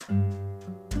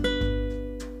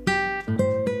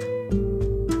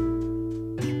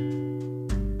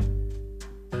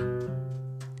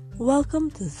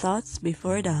Welcome to Thoughts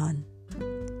Before Dawn.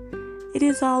 It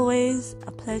is always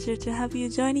a pleasure to have you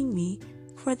joining me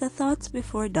for the Thoughts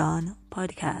Before Dawn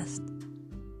podcast.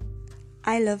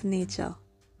 I love nature.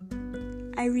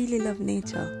 I really love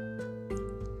nature.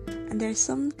 And there's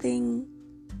something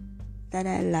that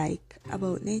I like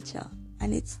about nature,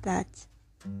 and it's that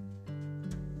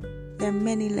there are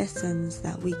many lessons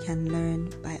that we can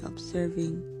learn by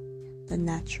observing the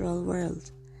natural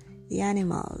world, the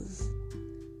animals,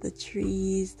 the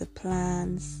trees, the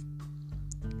plants,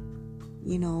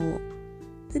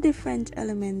 the different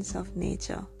elements of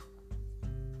nature.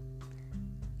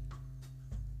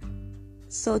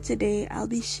 So today I'll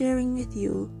be sharing with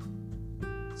you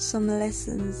some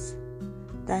lessons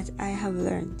that I have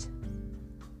learned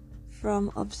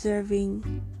from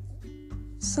observing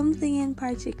something in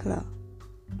particular.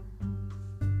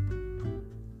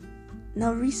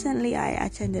 Now, recently I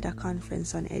attended a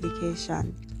conference on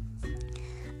education,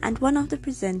 and one of the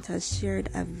presenters shared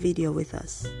a video with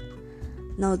us.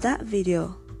 Now, that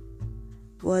video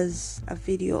was a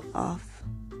video of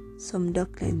some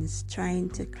ducklings trying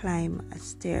to climb a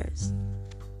stairs.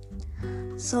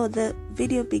 So the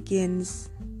video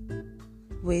begins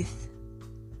with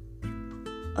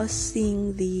us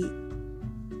seeing the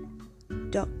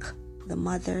duck, the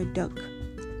mother duck,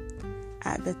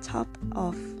 at the top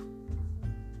of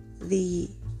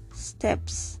the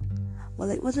steps. Well,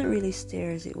 it wasn't really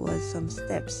stairs, it was some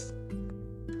steps.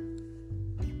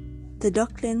 The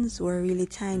ducklings were really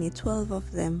tiny, 12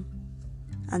 of them,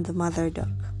 and the mother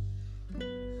duck.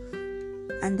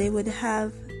 And they would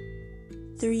have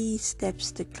 3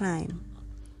 steps to climb.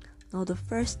 Now, the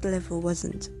first level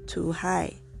wasn't too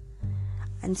high.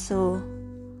 And so,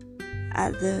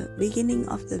 at the beginning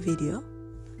of the video,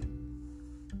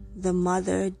 the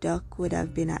mother duck would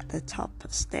have been at the top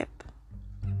step.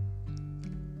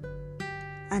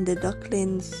 And the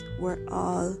ducklings were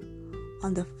all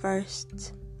on the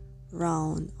first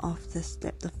round of the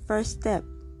step. The first step,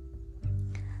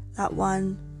 that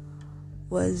one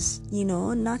was,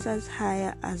 not as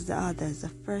high as the others. The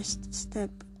first step,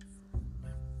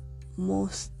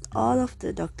 all of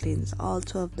the ducklings, all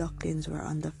 12 ducklings were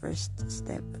on the first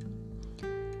step.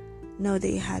 Now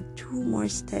they had 2 more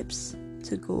steps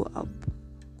to go up,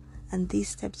 and these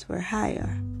steps were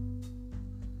higher.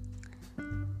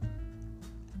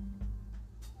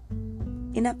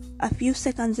 In a few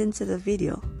seconds into the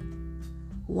video,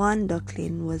 one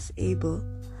duckling was able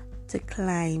to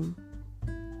climb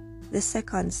the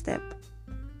second step,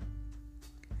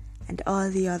 and all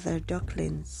the other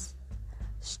ducklings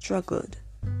struggled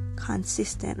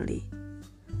consistently,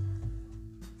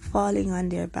 falling on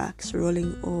their backs,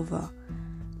 rolling over,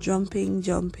 jumping,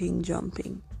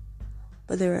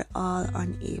 but they were all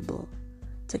unable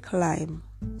to climb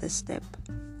the step.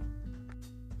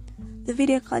 The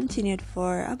video continued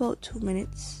for about 2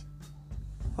 minutes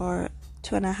or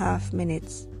 2.5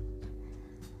 minutes,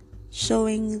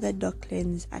 showing the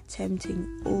ducklings attempting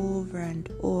over and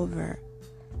over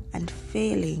and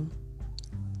failing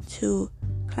to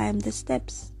climb the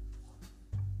steps.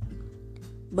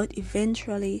 But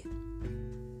eventually,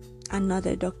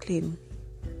 another duckling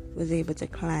was able to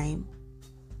climb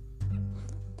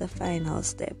the final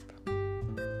step.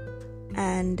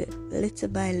 And little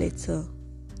by little,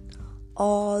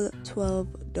 all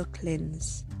 12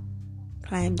 ducklings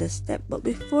climbed the step. But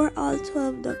before all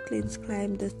 12 ducklings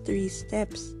climbed the 3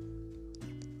 steps,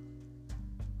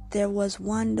 there was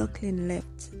one duckling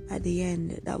left at the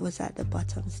end that was at the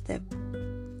bottom step.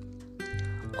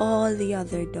 All the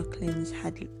other ducklings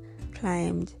had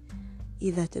climbed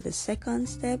either to the second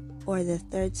step or the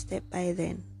 3rd step by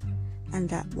then, and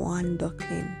that one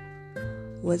duckling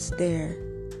was there,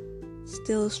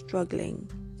 still struggling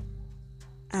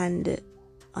and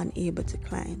unable to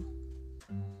climb.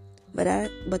 But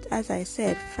as I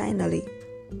said, finally,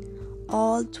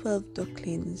 all 12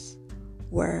 ducklings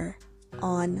were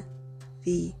on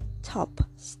the top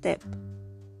step,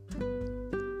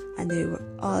 and they were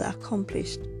all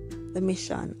accomplished the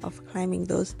mission of climbing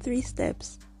those 3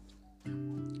 steps.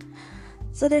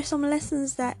 So there's some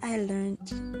lessons that I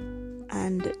learned,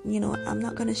 and I'm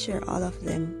not going to share all of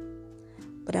them,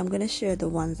 but I'm going to share the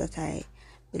ones that I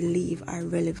believe are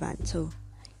relevant to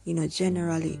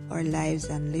generally our lives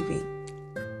and living.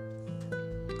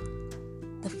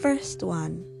 The first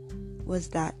one was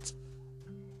that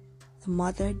the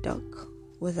mother duck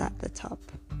was at the top,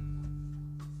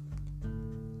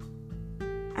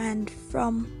 and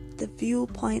from the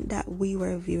viewpoint that we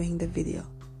were viewing the video,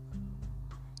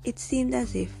 it seemed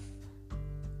as if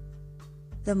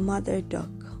the mother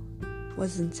duck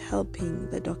wasn't helping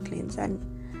the ducklings, and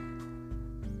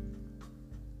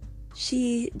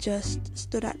she just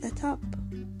stood at the top.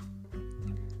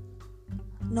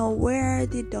 Now, where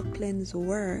the ducklings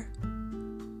were,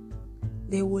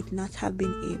 they would not have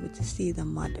been able to see the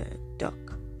mother duck.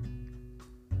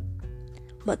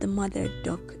 But the mother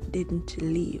duck didn't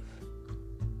leave.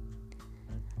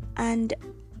 And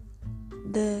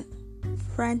the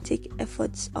frantic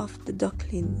efforts of the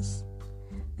ducklings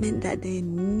meant that they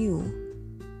knew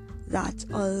that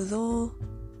although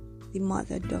the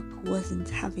mother duck wasn't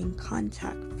having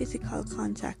physical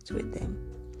contact with them,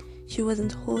 she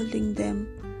wasn't holding them,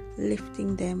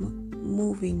 lifting them,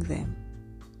 moving them,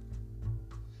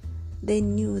 they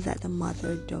knew that the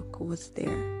mother duck was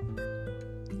there.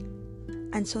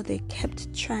 And so they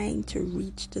kept trying to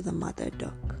reach to the mother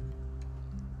duck.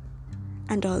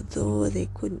 And although they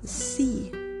couldn't see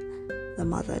the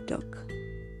mother duck,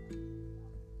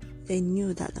 they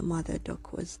knew that the mother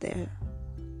duck was there.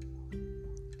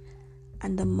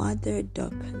 And the mother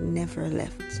duck never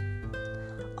left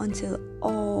until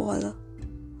all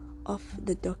of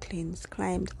the ducklings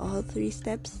climbed all 3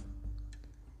 steps.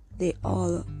 They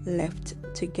all left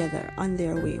together on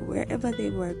their way, wherever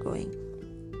they were going.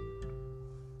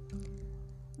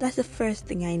 That's the first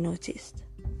thing I noticed.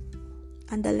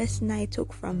 And the lesson I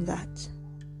took from that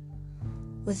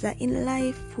was that in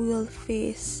life we will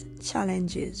face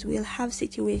challenges. We'll have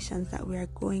situations that we are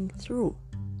going through.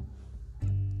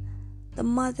 The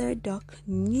mother duck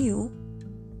knew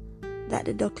that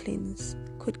the ducklings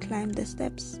could climb the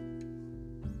steps,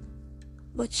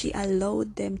 but she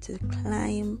allowed them to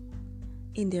climb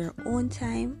in their own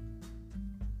time.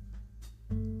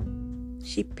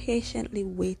 She patiently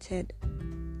waited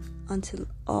until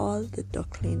all the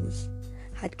ducklings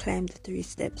had climbed the 3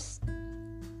 steps.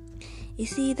 You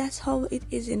see, that's how it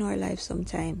is in our life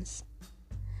sometimes.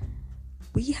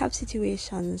 We have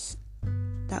situations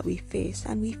that we face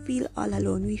and we feel all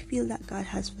alone. We feel that God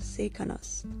has forsaken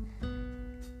us.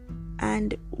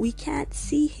 And we can't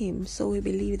see Him, so we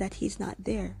believe that He's not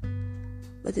there.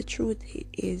 But the truth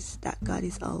is that God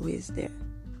is always there.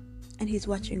 And He's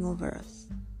watching over us.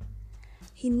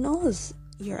 He knows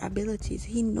your abilities.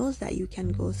 He knows that you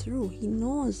can go through. He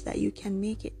knows that you can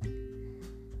make it.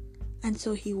 And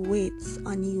so He waits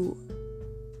on you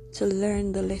to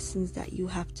learn the lessons that you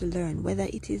have to learn, whether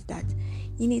it is that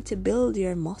you need to build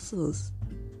your muscles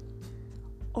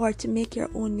or to make your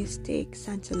own mistakes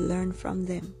and to learn from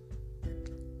them.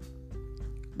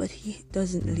 But He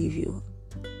doesn't leave you,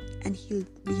 and He'll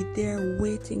be there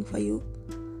waiting for you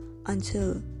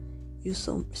until you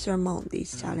surmount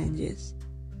these challenges.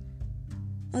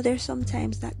 Now, there's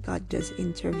sometimes that God does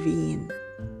intervene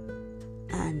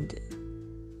and,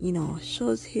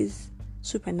 shows His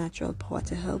supernatural power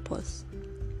to help us.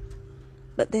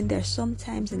 But then there's some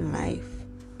times in life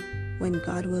when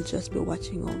God will just be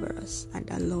watching over us and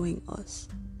allowing us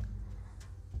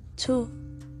to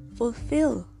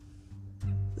fulfill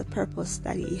the purpose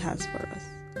that He has for us.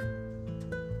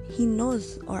 He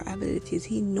knows our abilities.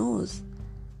 He knows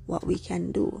what we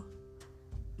can do.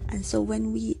 And so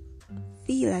when we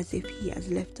feel as if He has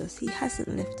left us, He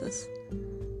hasn't left us.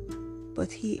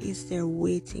 But He is there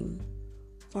waiting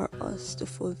for us to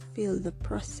fulfill the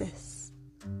process,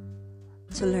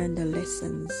 to learn the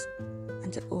lessons,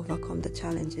 and to overcome the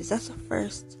challenges. That's the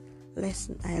first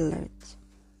lesson I learned.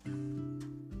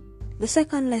 The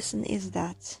second lesson is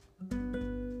that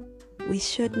we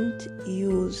shouldn't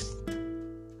use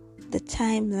the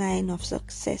timeline of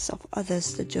success of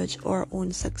others to judge our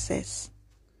own success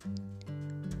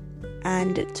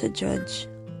and to judge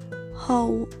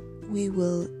how we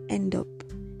will end up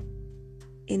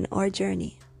in our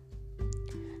journey.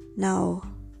 Now,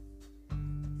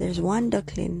 there's one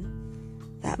duckling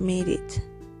that made it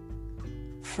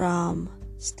from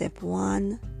step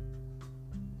 1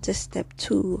 to step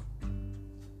 2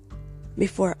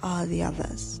 before all the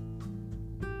others.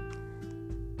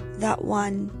 That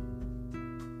one,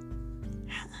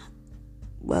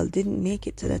 didn't make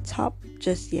it to the top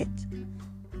just yet,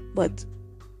 but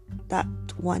that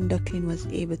one duckling was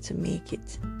able to make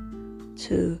it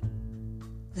to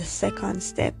the second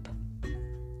step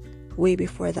way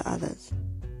before the others.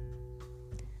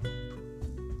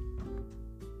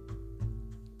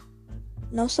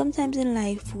 Now, sometimes in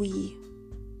life we,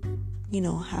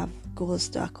 have goals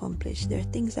to accomplish. There are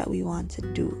things that we want to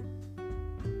do.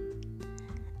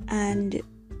 And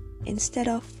instead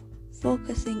of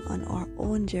focusing on our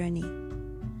own journey,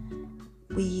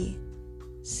 we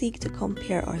seek to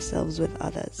compare ourselves with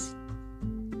others.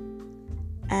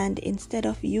 And instead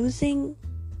of using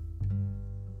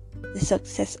the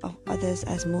success of others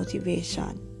as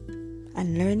motivation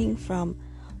and learning from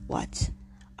what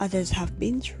others have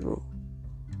been through,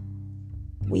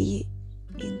 we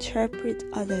interpret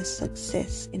others'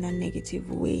 success in a negative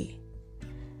way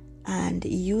and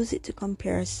use it to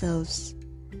compare ourselves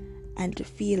and to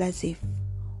feel as if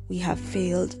we have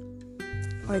failed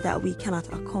or that we cannot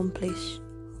accomplish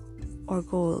our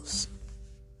goals.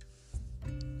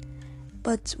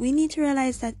 But we need to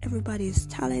realize that everybody's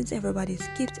talents, everybody's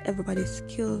gifts, everybody's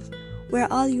skills, we're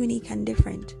all unique and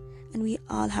different, and we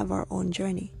all have our own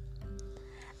journey.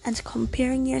 And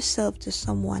comparing yourself to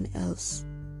someone else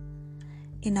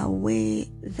in a way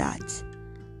that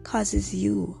causes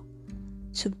you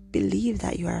to believe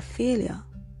that you are a failure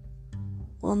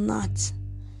will not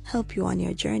help you on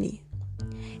your journey.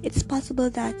 It's possible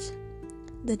that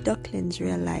the ducklings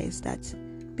realized that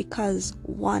because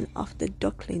one of the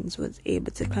ducklings was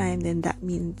able to climb, then that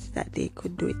means that they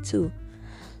could do it too.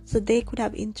 So they could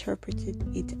have interpreted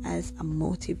it as a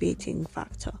motivating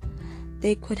factor.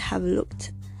 They could have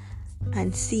looked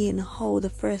and seen how the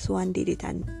first one did it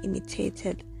and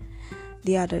imitated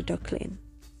the other duckling.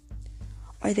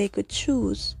 Or they could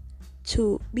choose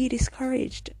to be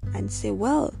discouraged and say,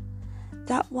 well,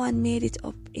 that one made it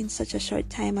up in such a short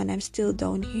time and I'm still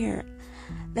down here.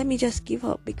 Let me just give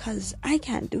up because I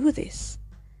can't do this.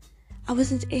 I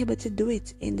wasn't able to do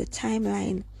it in the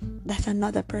timeline that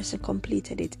another person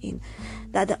completed it in,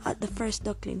 that the first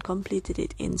duckling completed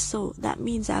it in. So that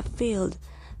means I failed.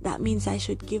 That means I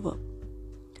should give up.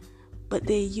 But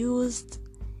they used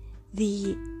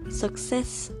the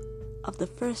success of the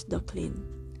first duckling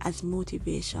as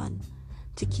motivation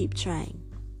to keep trying.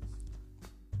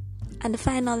 And the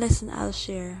final lesson I'll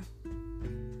share,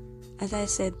 as I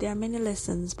said, there are many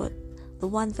lessons, but the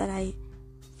ones that I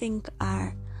think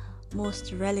are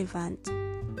most relevant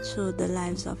to the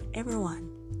lives of everyone,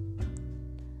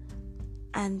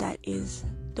 and that is,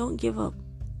 don't give up,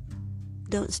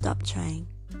 don't stop trying.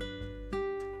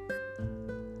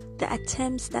 The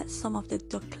attempts that some of the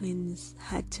ducklings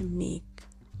had to make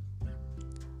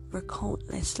were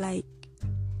countless. Like,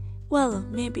 well,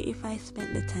 maybe if I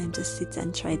spent the time to sit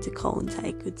and try to count,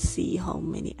 I could see how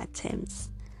many attempts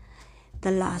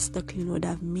the last duckling would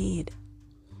have made.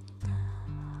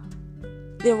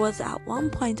 There was at one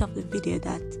point of the video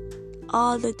that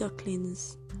all the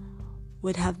ducklings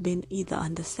would have been either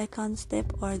on the second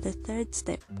step or the third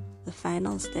step, the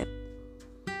final step.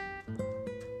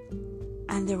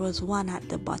 And there was one at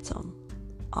the bottom,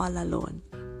 all alone.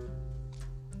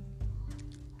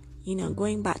 You know,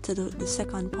 going back to the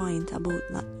second point about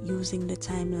not using the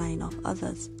timeline of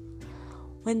others.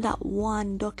 When that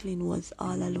one duckling was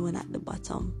all alone at the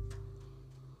bottom,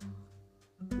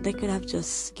 they could have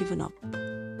just given up.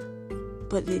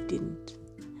 But they didn't.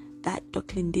 That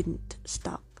duckling didn't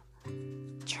stop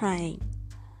trying.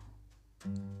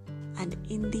 And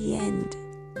in the end,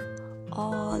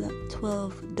 all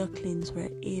 12 ducklings were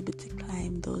able to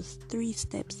climb those 3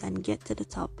 steps and get to the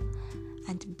top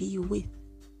and be with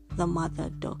the mother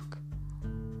duck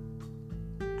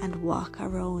and walk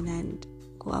around and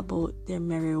go about their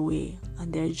merry way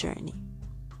on their journey.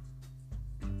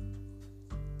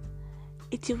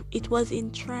 It was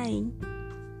in trying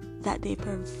that they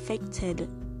perfected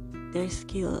their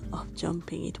skill of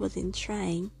jumping. It was in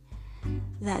trying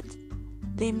that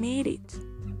they made it,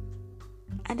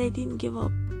 and they didn't give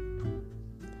up.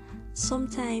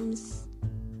 Sometimes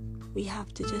we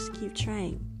have to just keep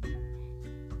trying.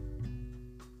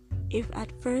 If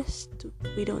at first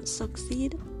we don't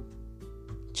succeed,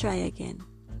 try again.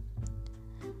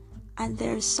 And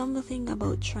there's something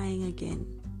about trying again.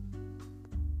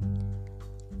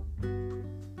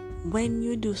 When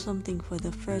you do something for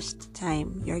the first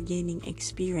time, you're gaining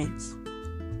experience.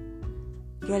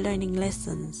 You're learning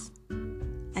lessons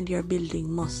and you're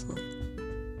building muscle.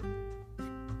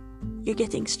 You're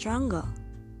getting stronger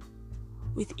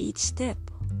with each step,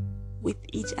 with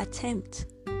each attempt.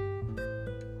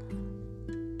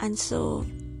 And so,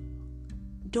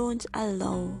 don't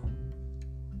allow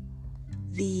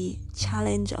the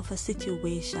challenge of a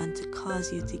situation to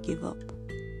cause you to give up.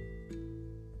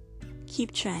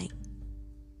 Keep trying.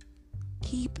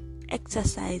 Keep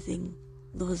exercising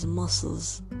those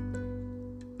muscles.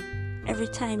 Every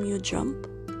time you jump,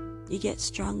 you get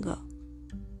stronger.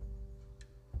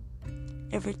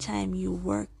 Every time you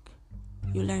work,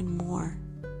 you learn more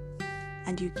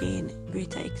and you gain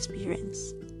greater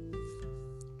experience.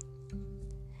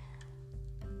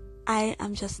 I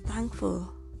am just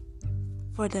thankful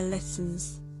for the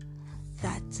lessons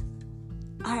that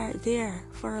are there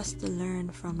for us to learn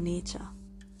from nature.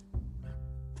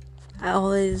 I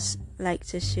always like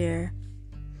to share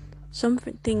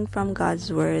something from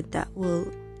God's Word that will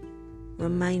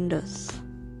remind us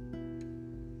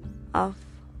of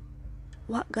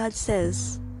what God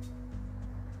says.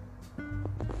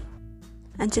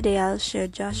 And today I'll share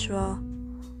Joshua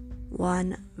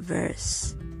 1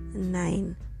 verse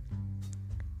 9.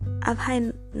 Have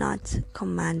I not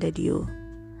commanded you?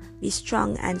 Be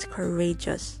strong and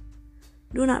courageous.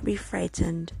 Do not be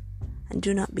frightened and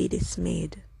do not be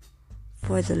dismayed,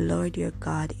 for the Lord your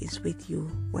God is with you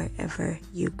wherever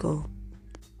you go.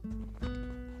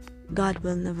 God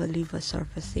will never leave us or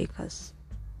forsake us.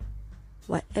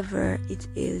 Whatever it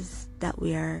is that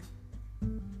we are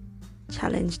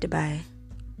challenged by,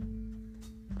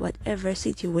 whatever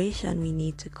situation we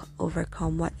need to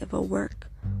overcome, whatever work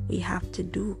we have to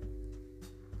do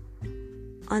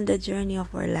on the journey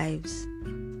of our lives,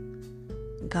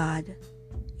 God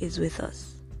is with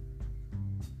us.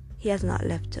 He has not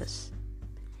left us.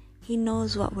 He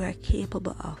knows what we are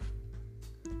capable of.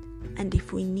 And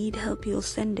if we need help, He'll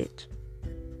send it.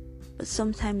 But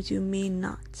sometimes you may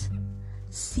not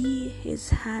see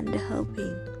His hand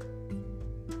helping.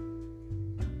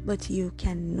 But you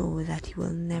can know that He will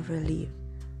never leave.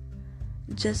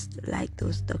 Just like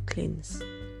those ducklings,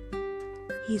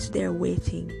 He's there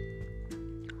waiting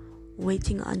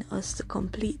on us to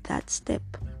complete that step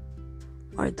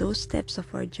or those steps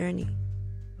of our journey.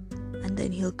 And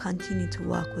then He'll continue to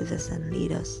walk with us and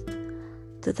lead us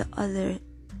to the other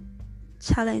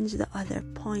challenge, the other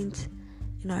point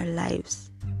in our lives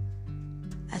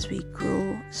as we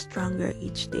grow stronger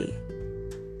each day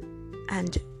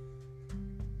and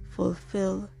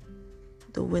fulfill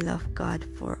the will of God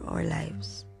for our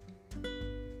lives.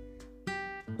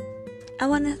 I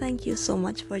want to thank you so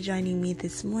much for joining me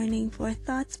this morning for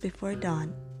Thoughts Before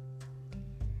Dawn.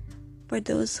 For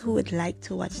those who would like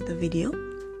to watch the video,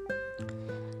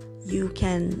 you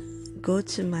can go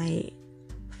to my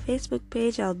Facebook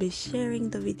page. I'll be sharing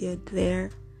the video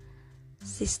there.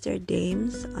 Sister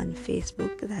Dames on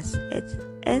Facebook. That's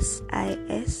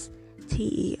SisterDamez.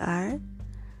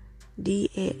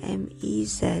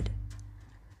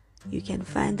 You can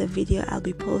find the video. I'll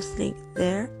be posting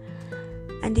there.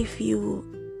 And if you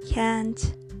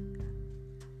can't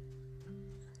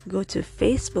go to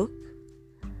Facebook,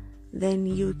 then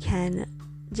you can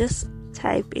just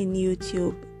type in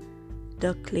YouTube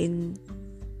Ducklings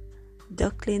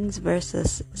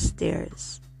versus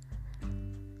Stairs.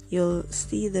 You'll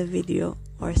see the video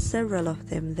or several of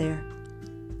them there.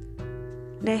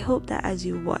 And I hope that as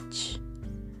you watch,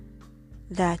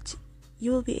 that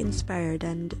you will be inspired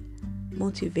and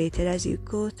motivated as you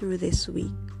go through this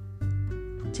week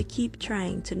to keep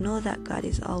trying, to know that God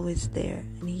is always there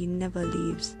and He never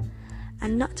leaves,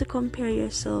 and not to compare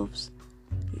yourselves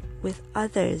with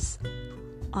others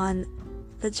on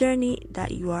the journey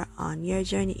that you are on. Your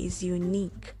journey is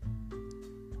unique,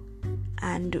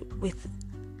 and with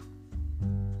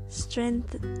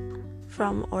strength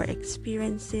from our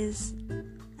experiences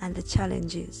and the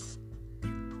challenges,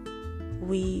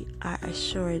 we are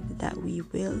assured that we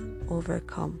will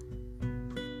overcome.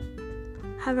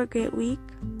 Have a great week,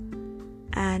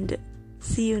 and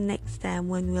see you next time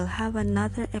when we'll have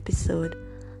another episode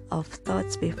of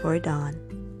Thoughts Before Dawn.